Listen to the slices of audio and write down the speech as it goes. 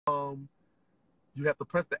you have to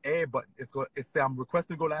press the add button. It's I'm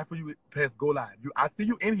requesting to go live for you. Press go live. I see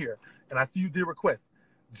you in here, and I see you did request.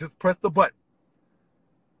 Just press the button.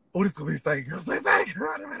 Oh, this is gonna be psychic. Girl, it's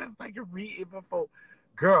like you read it before,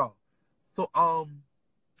 girl. So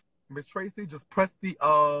Miss Tracey, just press the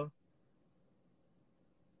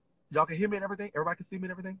Y'all can hear me and everything. Everybody can see me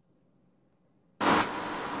and everything.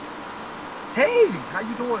 Hey, how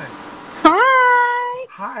you doing? Hi.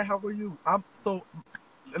 Hi, how are you? So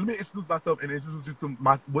let me introduce myself and introduce you to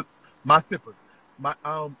my sippers.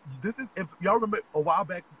 This is, y'all remember a while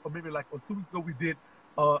back, or maybe like 2 weeks ago,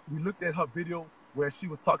 we looked at her video where she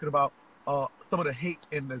was talking about some of the hate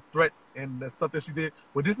and the threats and the stuff that she did.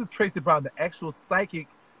 Well, this is Tracey Brown, the actual psychic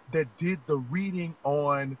that did the reading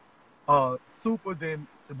on Super, then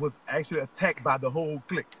was actually attacked by the whole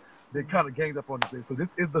clique. They kind of ganged up on this. So this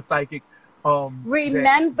is the psychic.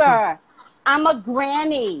 Remember, I'm a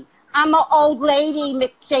granny. I'm an old lady,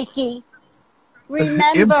 mcshakie.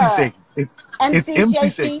 Remember, MC Shakie. It's MC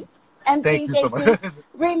Shakie. MC Shakie. So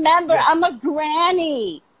remember, yeah. I'm a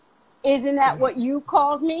granny. Isn't that what you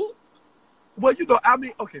called me? Well, you know, I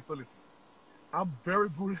mean, okay, so listen. I'm very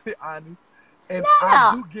brutally honest. And no.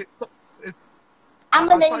 I do get... I'm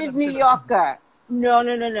a native New Yorker.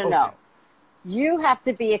 No. You have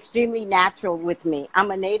to be extremely natural with me.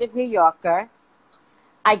 I'm a native New Yorker.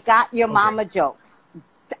 I got your mama jokes.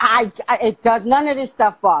 None of this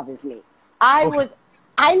stuff bothers me. I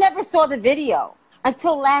never saw the video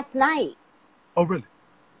until last night. Oh, really?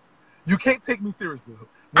 You can't take me seriously.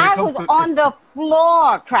 I was on the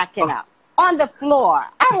floor cracking up. On the floor.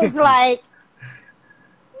 I was like,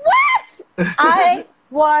 what?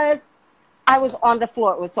 I was on the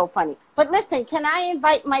floor. It was so funny. But listen, can I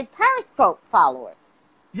invite my Periscope followers?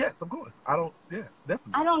 Yes, of course.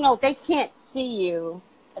 Definitely. I don't know. They can't see you.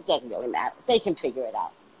 It doesn't really matter. They can figure it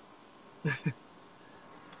out.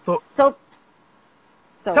 So tell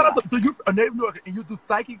us, so you're a native New Yorker and you do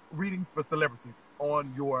psychic readings for celebrities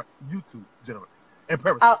on your YouTube, generally, and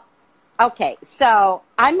Periscope. Okay, so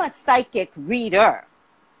I'm a psychic reader.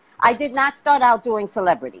 I did not start out doing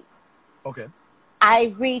celebrities. Okay.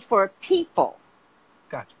 I read for people.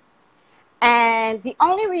 Gotcha. And the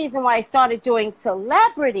only reason why I started doing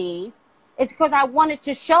celebrities is because I wanted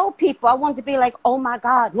to show people. I wanted to be like, oh my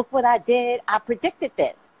God, look what I did. I predicted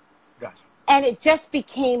this. Gotcha. And it just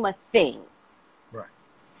became a thing. Right.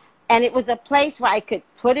 And it was a place where I could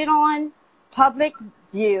put it on public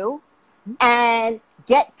view and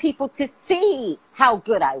get people to see how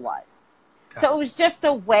good I was. Gotcha. So it was just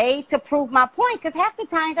a way to prove my point, because half the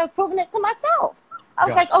times I was proving it to myself. I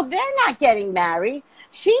was like, oh, they're not getting married.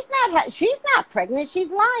 She's not pregnant. She's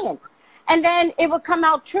lying. And then it would come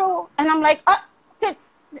out true. And I'm like, and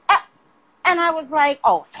I was like,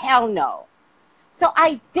 oh, hell no. So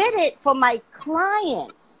I did it for my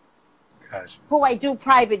clients, who I do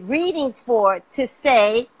private readings for, to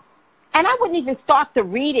say, and I wouldn't even start the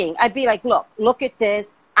reading. I'd be like, look at this.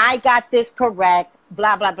 I got this correct,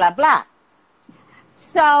 blah, blah, blah, blah.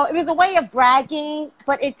 So it was a way of bragging,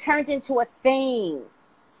 but it turned into a thing.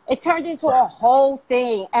 It turned into a whole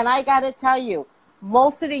thing. And I got to tell you,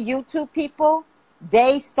 most of the YouTube people,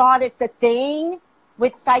 they started the thing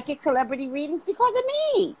with psychic celebrity readings because of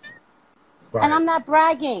me. Right. And I'm not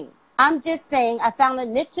bragging. I'm just saying I found a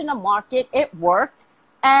niche in the market. It worked.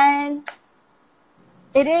 And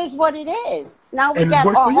it is what it is. Now we got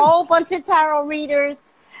a whole bunch of tarot readers.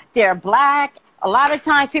 They're black. A lot of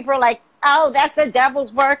times people are like, oh, that's the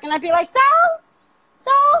devil's work. And I'd be like, so?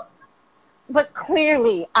 But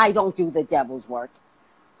clearly, I don't do the devil's work.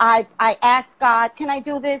 I asked God, can I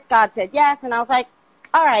do this? God said yes. And I was like,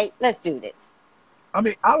 all right, let's do this. I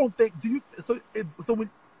mean, I don't think, so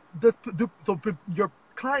your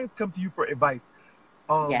clients come to you for advice.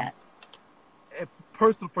 Yes.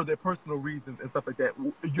 For their personal reasons and stuff like that.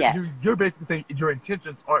 You're basically saying your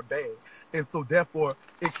intentions aren't bad. And so therefore,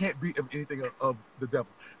 it can't be of anything of the devil.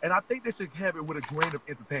 And I think they should have it with a grain of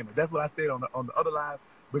entertainment. That's what I said on the other live,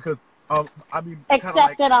 because I mean,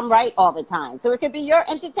 except that I'm right all the time. So it could be your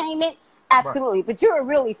entertainment, absolutely. Right. But you were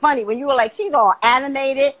really funny when you were like, she's all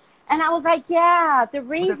animated. And I was like, yeah, the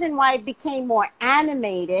reason why it became more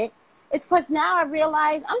animated is because now I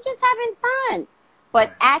realize I'm just having fun.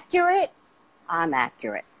 But accurate, I'm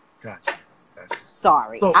accurate. Gotcha.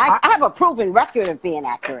 Sorry. So I have a proven record of being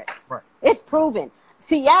accurate. Right. It's proven.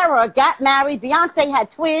 Ciara got married. Beyonce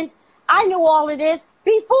had twins. I knew all of this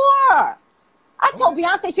before. I told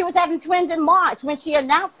Beyonce she was having twins in March when she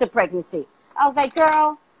announced the pregnancy. I was like,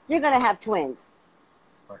 girl, you're going to have twins.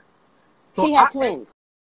 Right. So she had twins.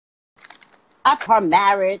 Up her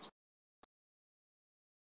marriage,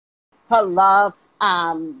 her love,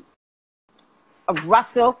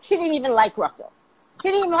 Russell. She didn't even like Russell. She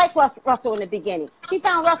didn't even like Russell in the beginning. She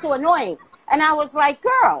found Russell annoying. And I was like,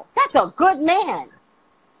 girl, that's a good man.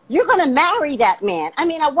 You're going to marry that man. I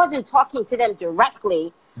mean, I wasn't talking to them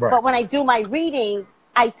directly, but when I do my readings,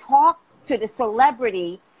 I talk to the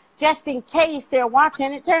celebrity just in case they're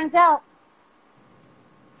watching. It turns out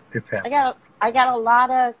I got a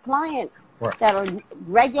lot of clients that are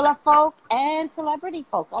regular folk and celebrity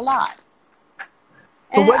folks, a lot.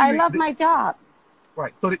 And so I love my job.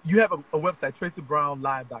 Right. So you have a website,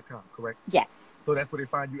 TraceyBrownLive.com, correct? Yes. So that's where they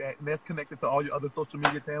find you at. And that's connected to all your other social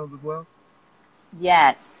media channels as well?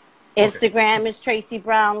 Yes. Instagram is Tracey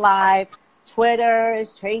Brown Live. Twitter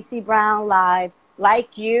is Tracey Brown Live.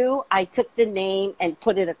 Like you, I took the name and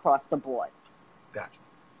put it across the board. Gotcha.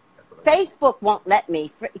 Facebook won't let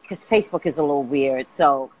me because Facebook is a little weird.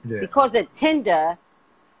 So because of Tinder,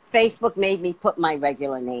 Facebook made me put my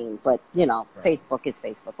regular name. But, you know, Facebook is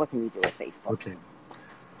Facebook. What can you do with Facebook? Okay.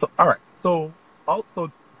 So, all right. So,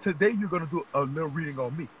 also, today you're going to do a little reading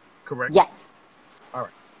on me, correct? Yes. All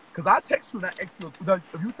right. Because I text you and I asked you,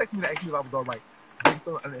 if you text me and asked you if I was all right, based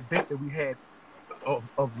on an event that we had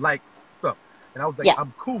of like stuff. And I was like,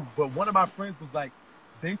 I'm cool. But one of my friends was like,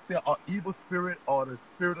 they said an evil spirit or the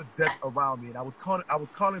spirit of death around me. And I was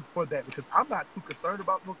calling for that because I'm not too concerned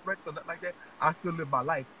about no threats or nothing like that. I still live my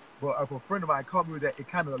life. But if a friend of mine called me with that, it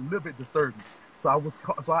kind of a little bit disturbed me. So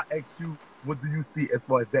I asked you, what do you see as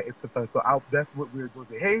far as that is concerned? So that's what we're going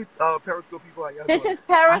to say. Hey, Periscope people. How y'all doing? This is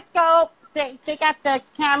Periscope. They got the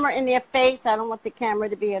camera in their face. I don't want the camera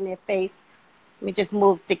to be in their face. Let me just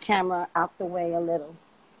move the camera out the way a little.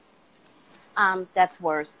 That's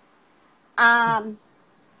worse.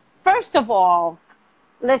 First of all,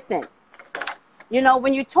 listen, you know,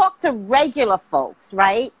 when you talk to regular folks,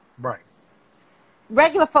 right? Right.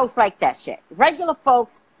 Regular folks like that shit. Regular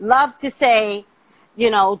folks love to say, you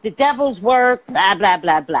know, the devil's work, blah, blah,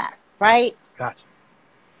 blah, blah, right? Gotcha.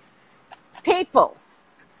 People,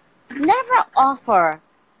 never offer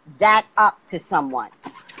that up to someone.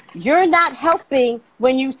 You're not helping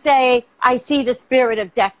when you say, I see the spirit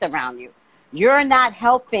of death around you. You're not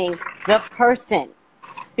helping the person.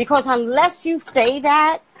 Because unless you say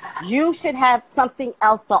that, you should have something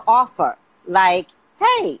else to offer. Like,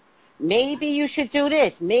 hey, maybe you should do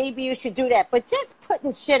this. Maybe you should do that. But just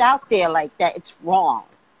putting shit out there like that, it's wrong.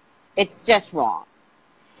 It's just wrong.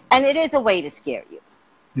 And it is a way to scare you.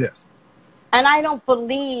 Yes. And I don't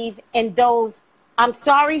believe in those, I'm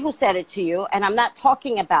sorry who said it to you, and I'm not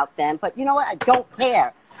talking about them, but you know what? I don't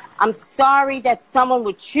care. I'm sorry that someone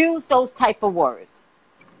would choose those type of words.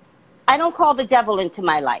 I don't call the devil into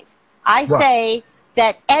my life. I say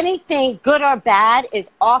that anything good or bad is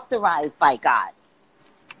authorized by God.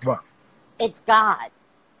 Wow. It's God.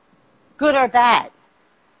 Good or bad.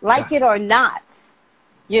 Like it or not.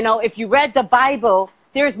 You know, if you read the Bible,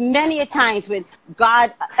 there's many a times when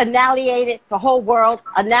God annihilated the whole world,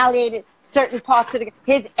 annihilated certain parts of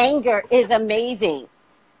his anger is amazing.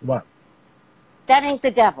 What? That ain't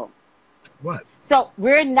the devil. What? So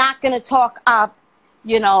we're not going to talk up,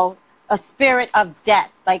 you know, a spirit of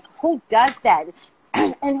death. Like, who does that?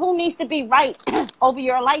 And who needs to be right over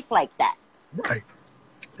your life like that? Right.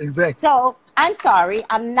 Exactly. So I'm sorry.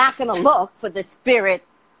 I'm not going to look for the spirit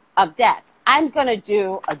of death. I'm going to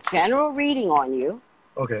do a general reading on you.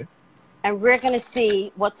 Okay. And we're going to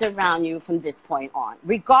see what's around you from this point on,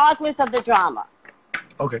 regardless of the drama.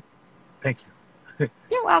 Okay. Thank you.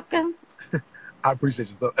 You're welcome. I appreciate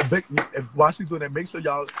you. So while she's doing that, make sure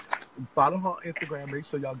y'all follow her on Instagram. Make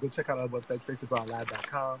sure y'all go check out her website,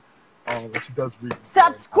 TraceyBrownLive.com. When she does read.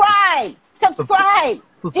 Subscribe! Subscribe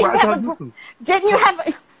to her YouTube. Didn't you have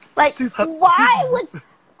a, like, why would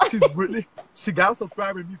she got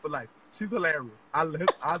subscribing me for life. She's hilarious. I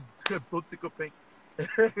could so tickle pink.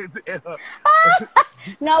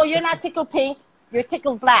 No, you're not tickle pink. You're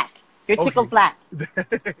tickle black. You're tickle black.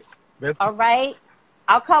 All right?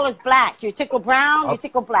 Our color's black. You're tickle brown. You're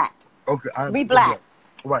tickle black. Okay. We black.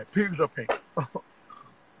 Right. Pigs are pink. Right.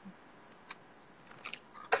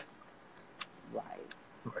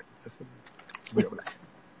 That's what we are black.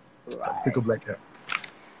 Right. Tickle black hair.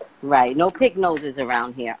 Right. No pig noses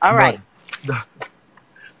around here. All right.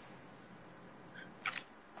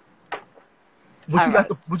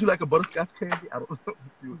 Would you like a butterscotch candy? I don't know.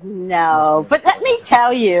 No, but let me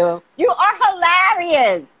tell you, you are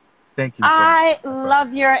hilarious. Thank you. I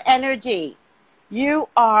love your energy. You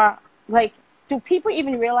are like, do people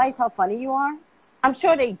even realize how funny you are? I'm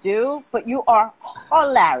sure they do, but you are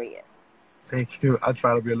hilarious. Thank you. I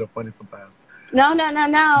try to be a little funny sometimes. No.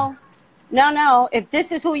 No. If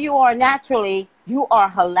this is who you are naturally, you are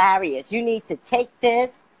hilarious. You need to take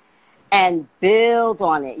this and build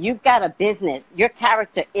on it. You've got a business. Your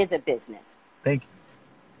character is a business. Thank you.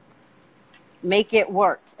 Make it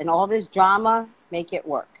work. And all this drama, make it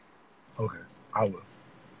work. Okay, I will.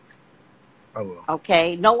 I will.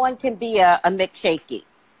 Okay, no one can be a mcshakie.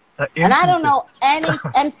 And I don't know any,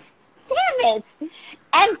 damn it,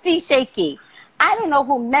 MC Shakie. I don't know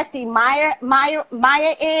who Messy Maya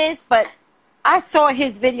is, but I saw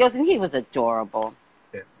his videos and he was adorable.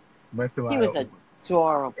 Yeah. He was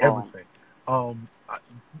adorable. Everything.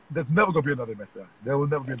 There's never gonna be another Messy. There will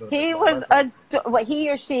never be another. He was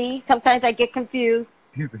he or she. Sometimes I get confused.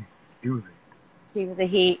 He was a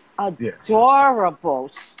he.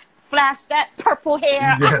 Adorable. Yeah. Flash that purple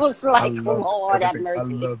hair. Yes, I was like, Lord have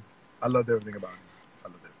mercy. I loved everything about him. I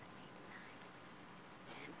loved everything.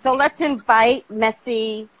 So let's invite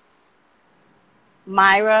Messy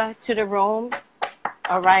Myra to the room.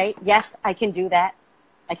 All right. Yes, I can do that.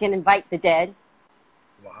 I can invite the dead.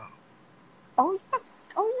 Wow. Oh, yes.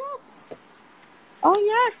 Oh, yes. Oh,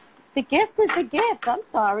 yes. The gift is the gift. I'm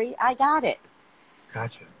sorry. I got it.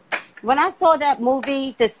 Gotcha. When I saw that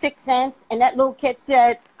movie, The Sixth Sense, and that little kid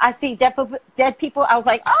said, I see dead people, I was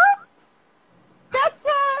like, oh, that's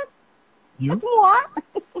moi.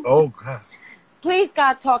 Oh, God. Please,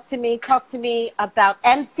 God, talk to me. Talk to me about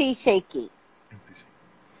MC Shakie.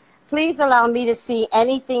 Please allow me to see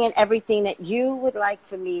anything and everything that you would like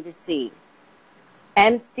for me to see.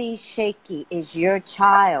 MC Shakie is your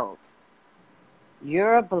child,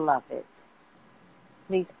 your beloved.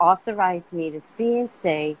 Please authorize me to see and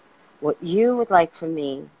say what you would like for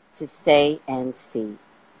me to say and see.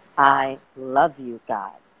 I love you,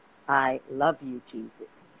 God. I love you,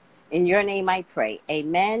 Jesus. In your name I pray.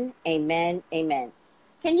 Amen, amen, amen.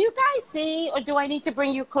 Can you guys see, or do I need to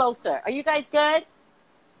bring you closer? Are you guys good?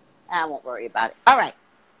 I won't worry about it. All right.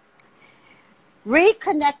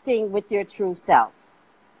 Reconnecting with your true self.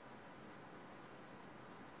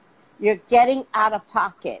 You're getting out of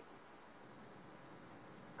pocket.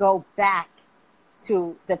 Go back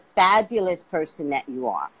to the fabulous person that you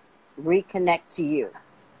are. Reconnect to you.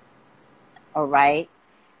 All right?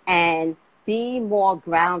 And be more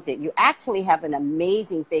grounded. You actually have an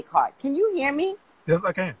amazing big heart. Can you hear me? Yes,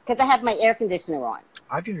 I can. Because I have my air conditioner on.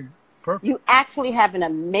 I can hear you. Perfect. You actually have an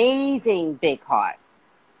amazing big heart.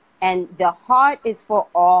 And the heart is for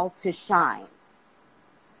all to shine.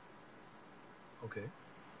 Okay.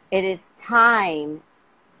 It is time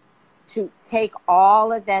to take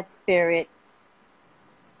all of that spirit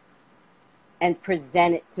and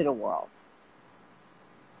present it to the world.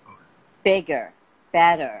 Okay. Bigger,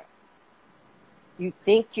 better. You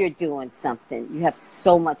think you're doing something. You have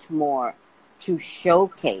so much more to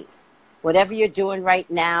showcase. Whatever you're doing right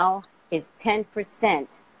now is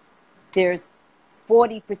 10%. There's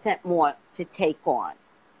 40% more to take on.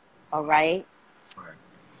 All right? All right.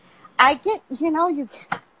 I get, you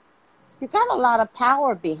got a lot of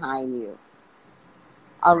power behind you.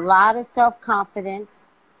 A lot of self-confidence.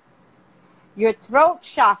 Your throat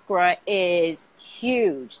chakra is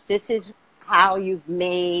huge. This is how you've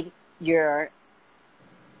made your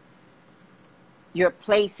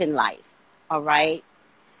place in life. All right?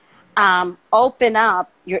 Open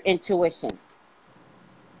up your intuition.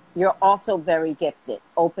 You're also very gifted.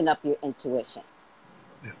 Open up your intuition.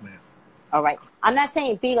 Yes, ma'am. All right. I'm not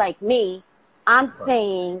saying be like me. I'm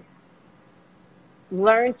saying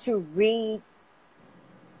learn to read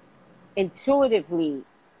intuitively,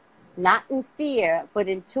 not in fear, but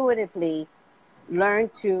intuitively. Learn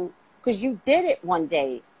to, because you did it one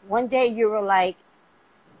day. One day you were like,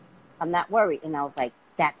 I'm not worried. And I was like,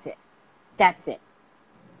 that's it. That's it.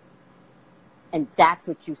 And that's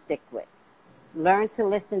what you stick with. Learn to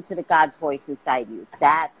listen to the God's voice inside you.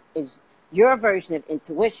 That is your version of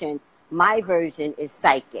intuition. My version is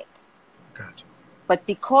psychic. Gotcha. But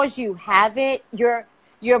because you have it, you're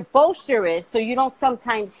boisterous, so you don't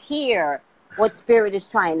sometimes hear what spirit is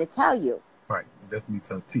trying to tell you. Right. That's me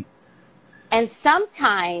telling T. And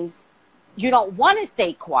sometimes you don't want to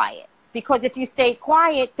stay quiet, because if you stay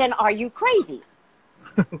quiet, then are you crazy?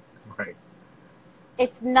 Right.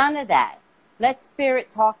 It's none of that. Let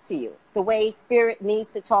spirit talk to you the way spirit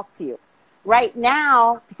needs to talk to you. Right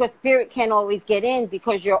now, because spirit can't always get in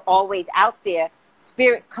because you're always out there,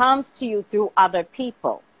 spirit comes to you through other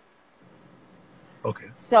people. Okay.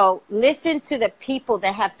 So listen to the people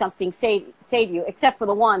that have something say to you, except for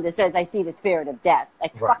the one that says, I see the spirit of death.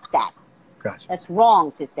 Like, right. Fuck that. Gotcha. That's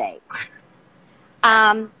wrong to say.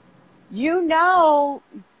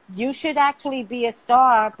 You should actually be a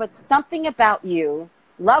star, but something about you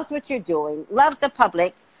loves what you're doing, loves the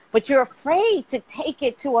public, but you're afraid to take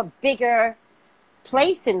it to a bigger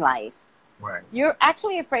place in life. Right. You're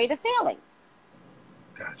actually afraid of failing.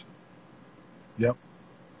 Gotcha. Yep.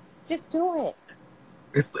 Just do it.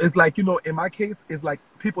 It's like, you know, in my case, it's like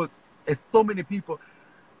people, it's so many people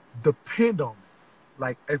depend on me.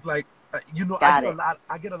 Like, it's like, you know, I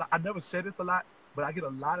get a lot, I never share this a lot, but I get a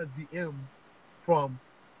lot of DMs from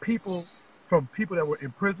people that were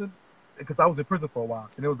in prison, because I was in prison for a while,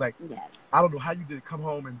 and it was like, I don't know how you did it, come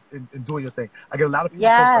home and doing your thing. I get a lot of people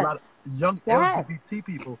from a lot of young LGBT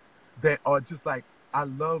people that are just like, I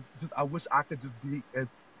wish I could just be as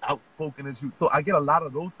outspoken as you. So I get a lot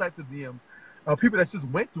of those types of DMs, people that just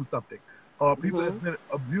went through something, or people that's been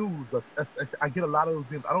abused. I get a lot of those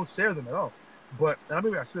DMs. I don't share them at all, but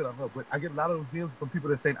maybe I should, I don't know, but I get a lot of those DMs from people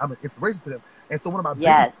that saying I'm an inspiration to them. And so one of my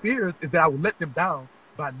biggest fears is that I would let them down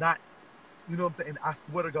by not, you know what I'm saying? And I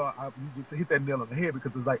swear to God, you just hit that nail on the head,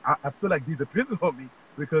 because it's like, I feel like they depend on me,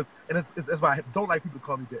 because, and that's why I don't like people to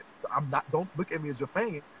call me that. I'm not, don't look at me as your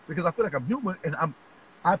fan, because I feel like I'm human, and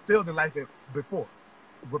I failed in life before,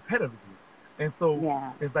 repetitively. And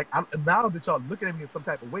so it's like, now that y'all looking at me in some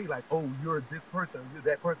type of way, like, oh, you're this person, you're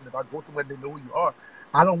that person. If I go somewhere, they know who you are.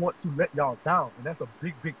 I don't want to let y'all down, and that's a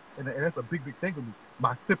big, and that's a big thing for me.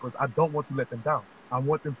 My sippers, I don't want to let them down. I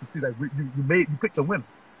want them to see that you picked the winner,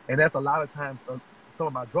 and that's a lot of times some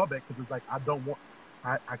of my drawback, because it's like I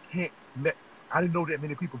can't let. I didn't know that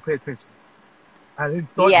many people pay attention. I didn't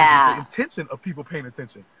start this with the intention of people paying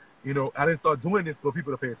attention. You know, I didn't start doing this for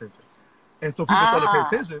people to pay attention, and so people started to pay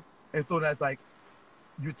attention. And so that's like,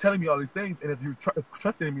 you're telling me all these things, and as you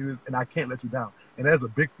trusting in me, and I can't let you down. And that's a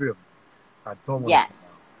big feeling. I don't want to.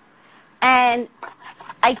 And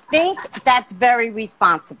I think that's very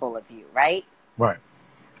responsible of you, right? Right.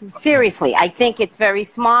 Seriously, I think it's very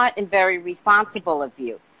smart and very responsible of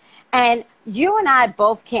you. And you and I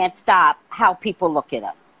both can't stop how people look at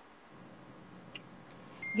us.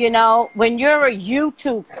 You know, when you're a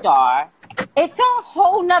YouTube star, it's a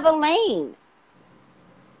whole nother lane.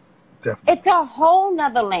 Definitely. It's a whole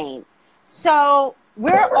nother lane. So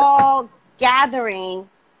we're all gathering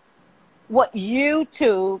what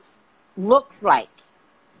YouTube looks like.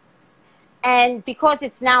 And because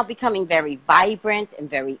it's now becoming very vibrant and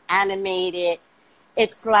very animated,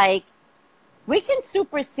 it's like we can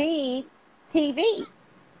supersede TV.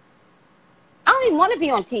 I don't even want to be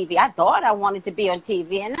on TV. I thought I wanted to be on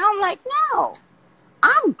TV, and now I'm like, no,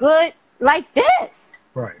 I'm good like this.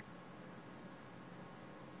 Right.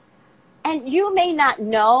 And you may not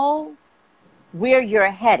know where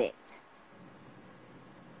you're headed.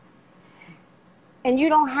 And you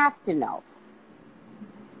don't have to know.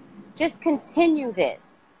 Just continue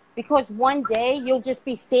this, because one day you'll just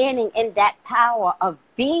be standing in that power of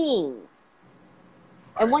being.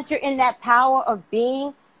 And once you're in that power of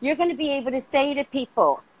being, you're going to be able to say to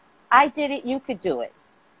people, I did it, you could do it.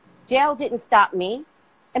 Jail didn't stop me.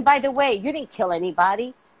 And by the way, you didn't kill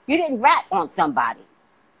anybody. You didn't rat on somebody.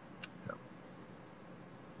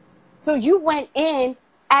 So you went in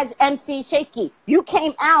as MC Shakie. You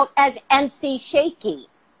came out as MC Shakie.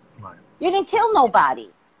 Right. You didn't kill nobody.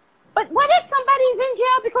 But what if somebody's in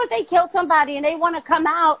jail because they killed somebody and they want to come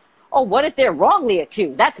out? Or what if they're wrongly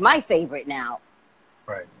accused? That's my favorite now.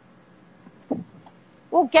 Right.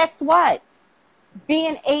 Well, guess what?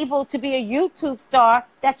 Being able to be a YouTube star,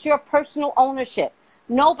 that's your personal ownership.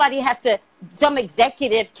 Nobody has to, some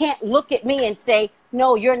executive can't look at me and say,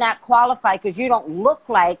 no, you're not qualified because you don't look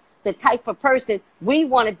like the type of person we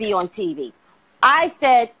want to be on TV. I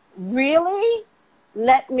said, really?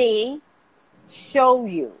 Let me show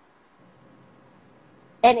you.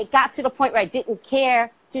 And it got to the point where I didn't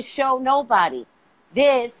care to show nobody.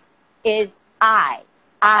 This is I.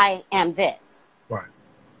 I am this. Right.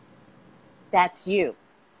 That's you.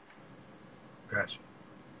 Gotcha.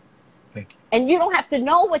 Thank you. And you don't have to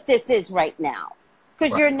know what this is right now,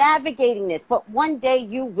 because you're navigating this. But one day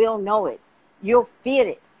you will know it. You'll feel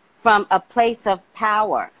it from a place of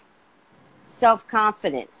power,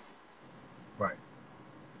 self-confidence,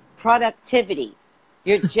 productivity.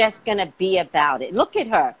 You're just going to be about it. Look at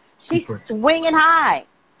her. She's swinging high.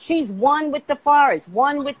 She's one with the forest,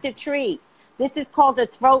 one with the tree. This is called the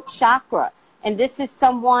throat chakra. And this is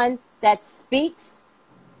someone that speaks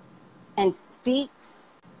and speaks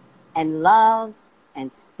and loves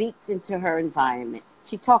and speaks into her environment.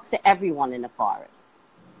 She talks to everyone in the forest.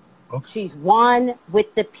 Okay. She's one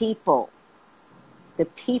with the people. The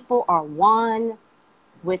people are one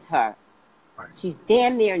with her. Right. She's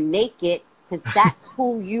damn near naked, because that's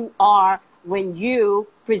who you are when you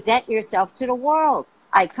present yourself to the world.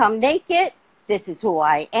 I come naked. This is who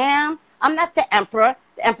I am. I'm not the emperor.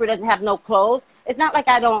 The emperor doesn't have no clothes. It's not like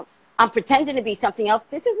I'm pretending to be something else.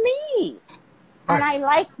 This is me. Right. And I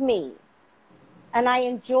like me. And I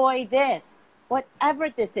enjoy this, whatever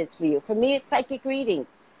this is for you. For me, it's psychic readings.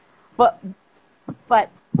 But But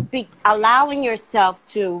allowing yourself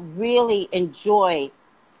to really enjoy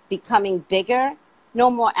becoming bigger, no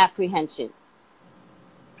more apprehension.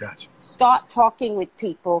 Gotcha. Start talking with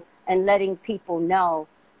people and letting people know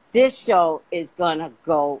this show is going to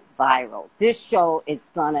go viral. This show is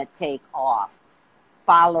going to take off.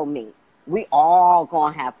 Follow me. We all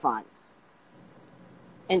going to have fun.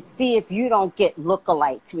 And see if you don't get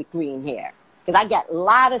lookalikes with green hair. Because I got a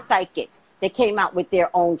lot of psychics that came out with their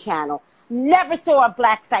own channel. Never saw a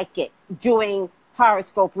black psychic doing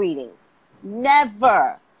horoscope readings.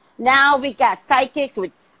 Never. Now we got psychics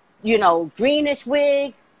with, you know, greenish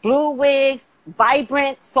wigs, blue wigs,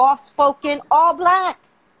 vibrant, soft-spoken, all black.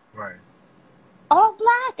 Right. All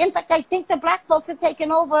black. In fact, I think the black folks are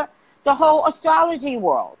taking over the whole astrology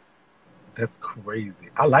world. That's crazy.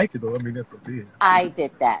 I like it, though. I mean, that's a big. I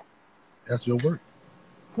did that. That's your work.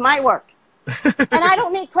 It's my work. And I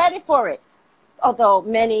don't need credit for it. Although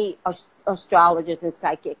many astrologers and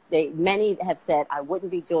psychics, many have said, I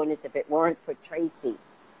wouldn't be doing this if it weren't for Tracey.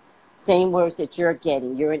 Same words that you're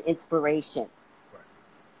getting. You're an inspiration. Right.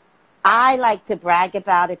 I like to brag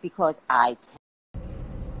about it because I can.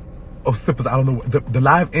 Oh, Sippers, I don't know. The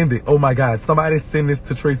live ended. Oh, my God. Somebody send this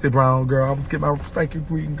to Tracey Brown, girl. I was getting my psychic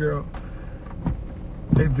reading, girl.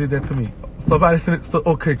 They did that to me. Somebody send it. So,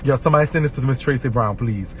 okay, yeah, somebody send this to Miss Tracey Brown,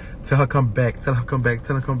 please. Tell her come back. Tell her come back.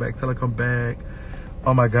 Tell her come back. Tell her come back.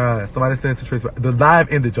 Oh, my God. Somebody send this to Tracey Brown. The live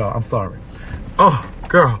ended, y'all. I'm sorry. Oh,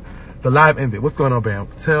 girl. The live ended. What's going on, Bam?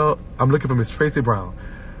 I'm looking for Miss Tracey Brown.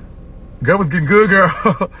 Girl was getting good,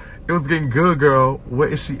 girl. It was getting good, girl. Where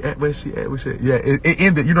is she at? Where's she at? Where's she at? Yeah, it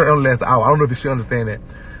ended. You know, it only lasted an hour. I don't know if she understand that.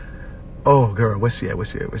 Oh, girl. Where's she at? Where's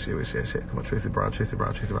she at? Where's she at? Where's she at? Where's she at? Come on, Tracey Brown. Tracey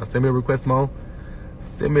Brown. Tracey Brown. Send me a request, Mom.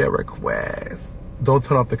 Send me a request. Don't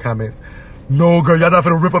turn off the comments. No, girl. Y'all not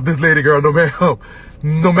gonna rip up this lady, girl. No, ma'am.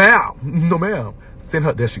 No, ma'am. No, ma'am. Send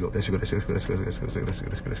her. There she go. There she go. There she go. There she go. There she go. There she go. There she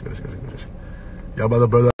go. There she go. There she go. There she go. There she go. Y'all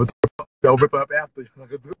brother. Y'all rip up after.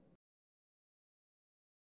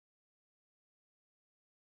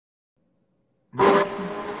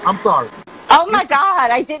 I'm sorry. Oh my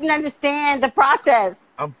God, I didn't understand the process.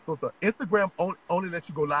 I'm so sorry. Instagram only lets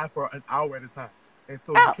you go live for an hour at a time. And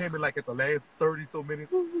so you came in like at the last 30 so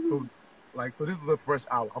minutes. So this is a fresh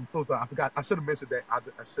hour. I'm so sorry. I forgot. I should have mentioned that. I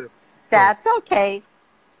should have. That's okay.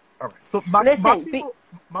 All right. So my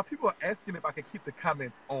people are asking if I can keep the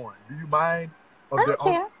comments on. Do you mind? I don't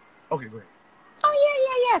care. Okay, go ahead.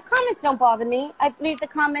 Oh, yeah. Comments don't bother me. I leave the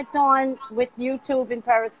comments on with YouTube and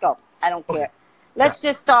Periscope. I don't care. Let's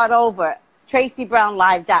just start over.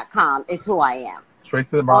 TraceyBrownLive.com is who I am.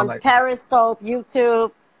 Tracey Brown on Periscope,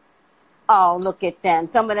 YouTube. Oh, look at them.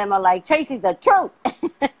 Some of them are like, Tracey's the truth.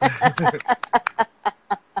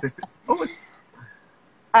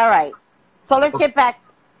 All right. So let's get back.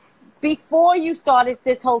 Before you started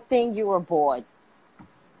this whole thing, you were bored.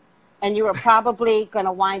 And you were probably going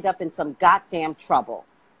to wind up in some goddamn trouble.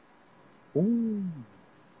 Ooh.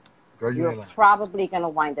 Girl, you're probably going to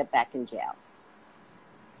wind up back in jail.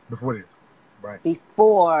 Before this, right?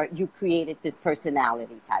 Before you created this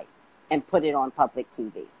personality type and put it on public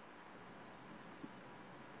TV.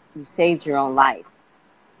 You saved your own life.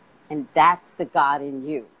 And that's the God in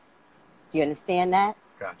you. Do you understand that?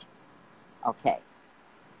 Gotcha. Okay.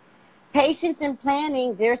 Patience and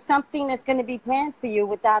planning, there's something that's going to be planned for you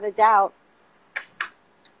without a doubt.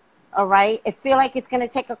 All right? I feel like it's going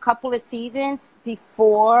to take a couple of seasons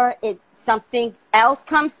before something else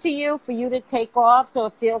comes to you for you to take off. So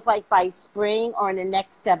it feels like by spring or in the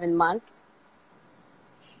next 7 months.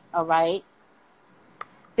 All right?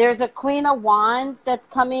 There's a Queen of Wands that's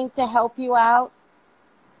coming to help you out.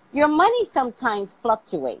 Your money sometimes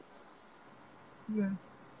fluctuates. Yeah.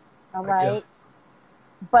 All right?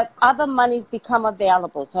 But other monies become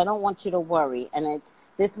available, so I don't want you to worry. And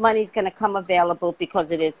this money's going to come available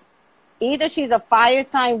because it is either she's a fire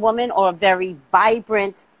sign woman or a very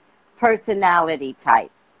vibrant personality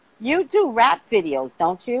type. You do rap videos,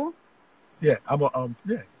 don't you? Yeah, I'm I'm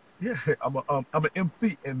an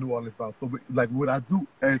MC in New Orleans now. So like what I do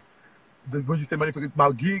is when you say money,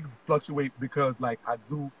 my gigs fluctuate because like I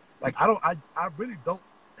really don't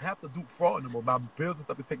have to do fraud anymore. My bills and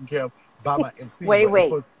stuff is taken care of by my MC.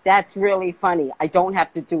 Wait. That's really funny. I don't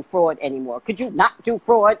have to do fraud anymore. Could you not do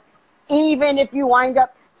fraud? Even if you wind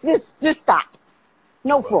up, just stop.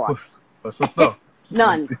 No fraud. So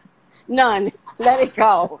None. Let it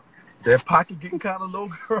go. That pocket getting kind of low,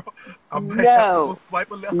 girl. No.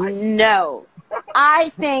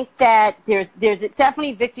 I think that there's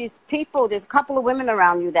definitely victories. There's a couple of women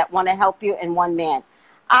around you that want to help you and one man.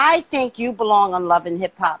 I think you belong on Love and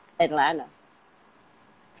Hip Hop Atlanta.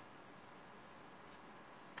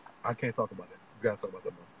 I can't talk about that. You gotta talk about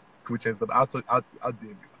something else. we change something? I'll DM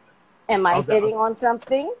you. Am I hitting on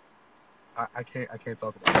something? I can't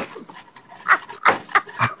talk about it.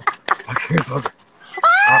 I can't talk about it.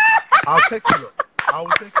 I'll text you though. I will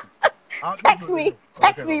text you. Text me.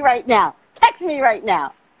 Text me right now. Text me right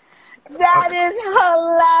now. That is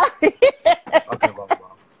hilarious. Okay, blah.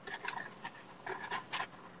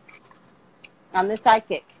 I'm the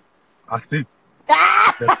psychic. I see.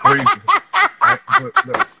 That's crazy. Look,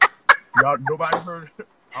 y'all, nobody heard it.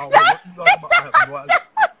 I don't know what you're talking about.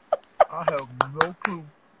 I have no clue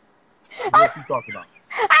what you're talking about.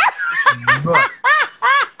 None.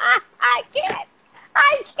 I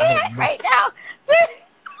can't right now.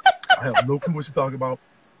 I have no clue what you're talking about.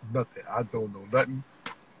 Nothing. I don't know nothing.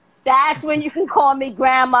 That's when you can call me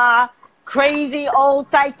grandma, crazy old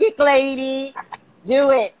psychic lady.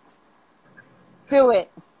 Do it. Do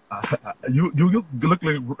it. You look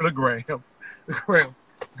like Graham. Graham.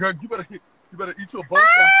 Girl, you better eat your bone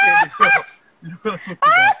candy, girl. You better look at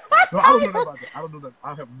that. No, I don't know about that. I don't know that.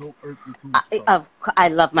 I have no earthly clue. I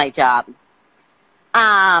love my job.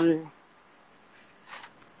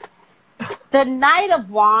 The Knight of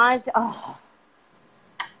Wands. Oh,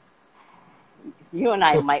 you and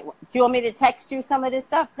I might. Do you want me to text you some of this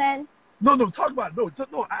stuff then? No, talk about it.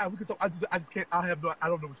 No. I just can't. I don't know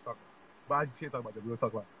what you're talking about. But I just can't talk about that. We're gonna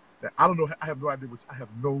talk about that. I don't know. I have no idea. I have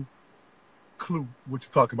no clue what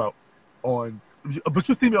you're talking about. But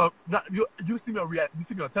you see me on. You see me on reality. You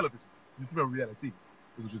see me on television. You see me on reality TV.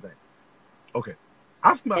 Is what you're saying. Okay.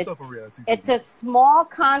 I've seen myself on reality TV. It's a small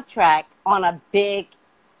contract on a big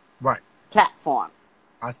platform.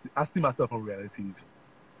 I see myself on reality TV.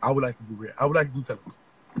 I would like to do television.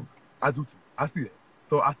 I do too. I see that.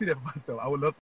 So I see that for myself. I would love